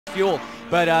fuel.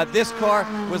 But this car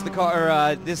was the car,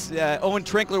 Owen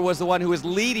Trinkler was the one who was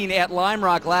leading at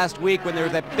Limerock last week when there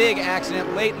was that big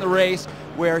accident late in the race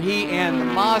where he and the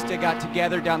Mazda got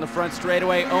together down the front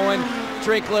straightaway. Owen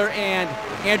Trinkler and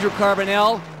Andrew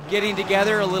Carbonell getting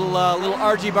together, a little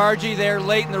argy-bargy there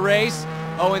late in the race.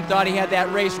 Owen thought he had that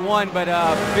race won, but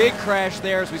a big crash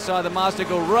there as we saw the Mazda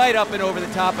go right up and over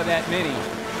the top of that Mini.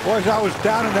 Boys, I was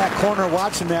down in that corner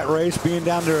watching that race, being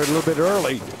down there a little bit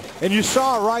early, and you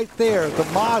saw right there the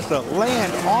Mazda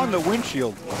land on the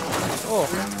windshield. Oh,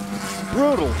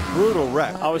 brutal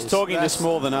wreck. I was talking to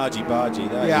more than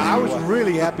argy-bargy. Yeah, I was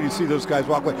really happy to see those guys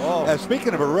walk away. Oh.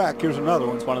 Speaking of a wreck, here's another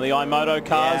one. It's one of the iMoto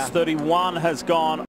cars. Yeah. 31 has gone